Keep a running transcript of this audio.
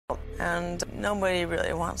and nobody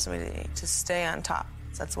really wants me to stay on top.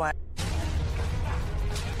 That's why.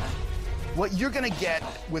 What you're going to get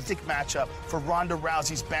with the matchup for Ronda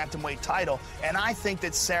Rousey's bantamweight title, and I think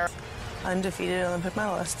that Sara... Undefeated Olympic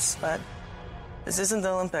medalists, but this isn't the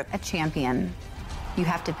Olympic. A champion, you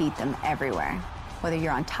have to beat them everywhere, whether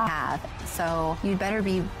you're on top. So you'd better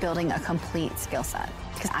be building a complete skill set,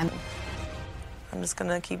 because I'm just going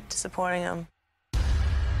to keep supporting him.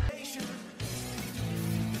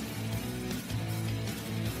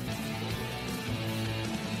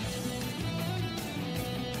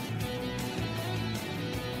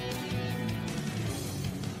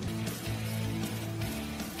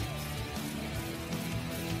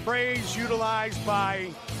 Phrase utilized by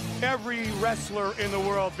every wrestler in the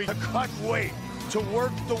world, to cut weight, to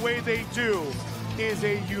work the way they do, is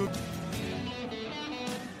a huge...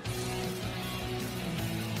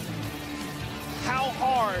 How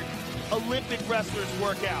hard Olympic wrestlers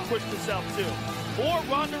work out, push themselves to, or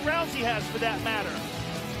Ronda Rousey has for that matter.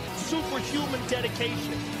 Superhuman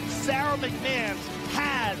dedication. Sara Mcmann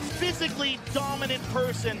has physically dominant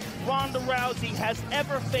person Ronda Rousey has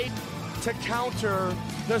ever faced. To counter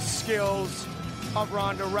the skills of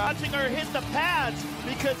Ronda Rousey. Watching her hit the pads,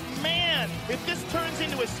 because man, if this turns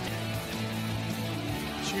into a...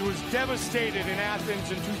 She was devastated in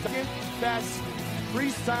Athens in 2000. Best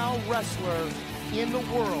freestyle wrestler in the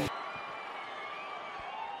world.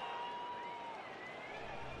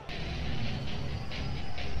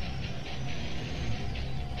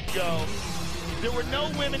 Go. There were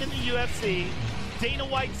no women in the UFC. Dana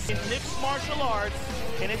White's in mixed martial arts,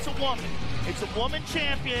 and it's a woman. It's a woman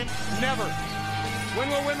champion. Never. When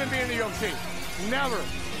will women be in the UFC? Never.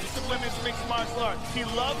 It's the women's mixed martial arts. She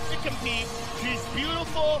loves to compete. She's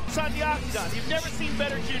beautiful. It's on the octagon. You've never seen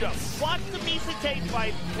better judo. Watch the Misa Tate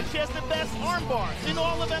fight, and she has the best arm bars in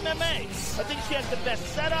all of MMA. I think she has the best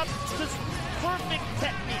setup. Just perfect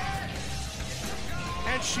technique.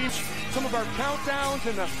 And she's some of our countdowns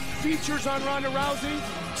and the features on Ronda Rousey,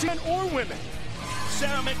 men or women.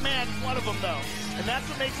 Sara Mcmann is one of them, though. And that's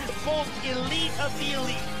what makes her the full elite of the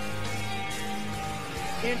elite.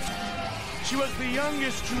 She was the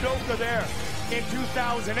youngest judoka there in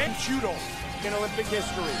 2008 judo in Olympic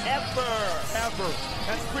history. Ever.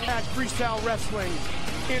 That's pretty bad freestyle wrestling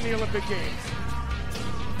in the Olympic Games.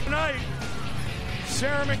 Tonight,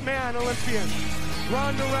 Sara Mcmann, Olympian.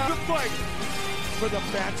 Ronda Rousey fight for the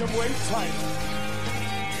bantamweight title.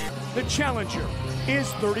 The challenger is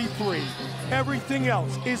 33. Everything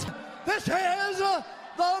else is... This is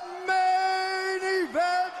the main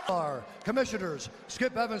event. Our commissioners,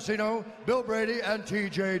 Skip Avancino, Bill Brady, and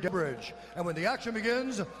TJ Debridge. And when the action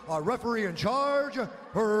begins, our referee in charge,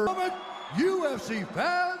 her UFC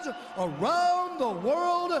fans around the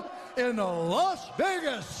world in Las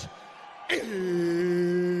Vegas,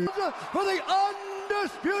 is for the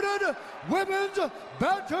undisputed women's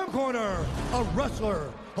bantam corner, a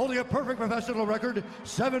wrestler holding a perfect professional record,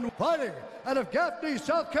 7 fighting out of Gaffney,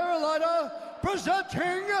 South Carolina,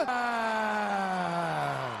 presenting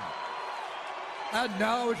and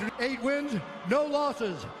now it's 8 wins, no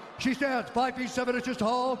losses. She stands 5 feet 7 inches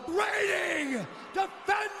tall, reigning,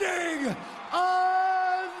 defending,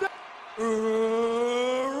 and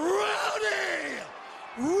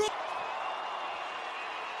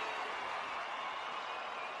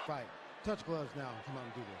Right, touch gloves now. Come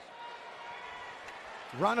on, do this.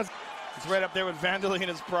 Ronda's It's right up there with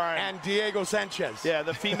Vandalina's prime. and Diego Sanchez. Yeah,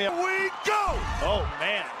 the female. We go! Oh,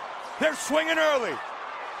 man. They're swinging early.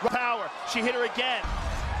 Power. She hit her again.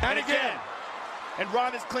 And again. And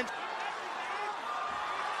Ronda's clinched.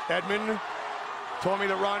 Edmund told me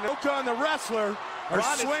that Ronda and the wrestler are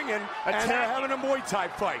Ronda's swinging, and they're having a Muay Thai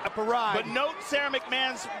fight. Up a ride. But note Sara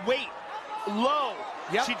Mcmann's weight low.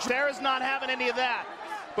 Yep. Sarah's not having any of that.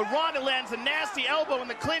 But Ronda lands a nasty elbow in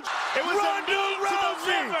the clinch. It was Ronda a knee to the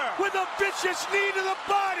Rousey liver. with a vicious knee to the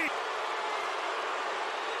body.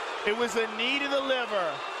 It was a knee to the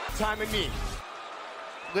liver. Time and knee.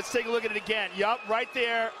 Let's take a look at it again. Yup, right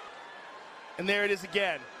there. And there it is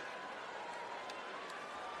again.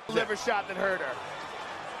 Liver shot that hurt her.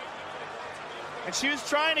 And she was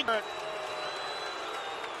trying to hurt.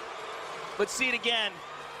 Let's see it again.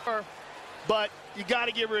 But you got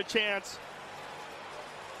to give her a chance.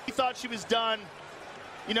 He thought she was done.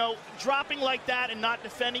 You know, dropping like that and not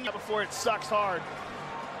defending it before, it sucks hard.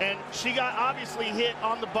 And she got obviously hit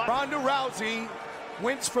on the butt. Ronda Rousey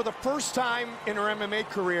wins for the first time in her MMA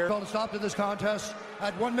career. Called a stop to this contest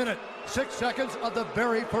at 1 minute, 6 seconds of the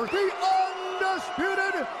very first. The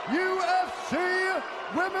undisputed UFC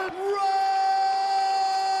Women Rousey.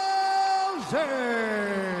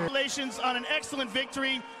 Congratulations on an excellent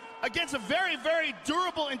victory. against a very, very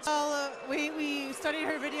durable and... Well, we studied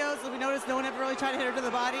her videos, and we noticed no one ever really tried to hit her to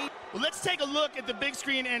the body. Well, let's take a look at the big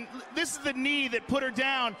screen, and this is the knee that put her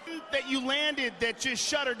down, that you landed that just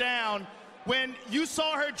shut her down. When you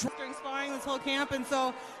saw her during sparring this whole camp, and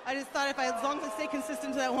so I just thought as long as I stay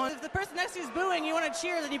consistent to that one. If the person next to you is booing, you want to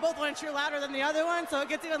cheer, then you both want to cheer louder than the other one, so it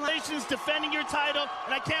gets even louder. Congratulations defending your title,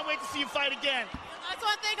 and I can't wait to see you fight again. That's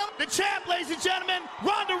one thing. The champ, ladies and gentlemen,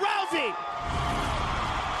 Ronda Rousey.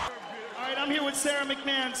 All right, I'm here with Sara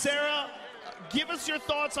Mcmann. Sara, give us your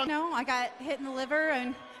thoughts on... No, I got hit in the liver,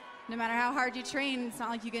 and no matter how hard you train, it's not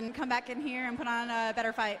like you can come back in here and put on a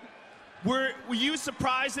better fight. Were you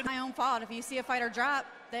surprised at... My own fault. If you see a fighter drop,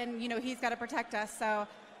 then, you know, he's got to protect us. So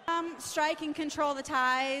strike and control the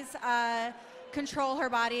ties, control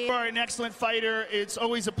her body. You are an excellent fighter. It's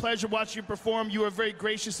always a pleasure watching you perform. You are very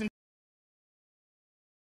gracious and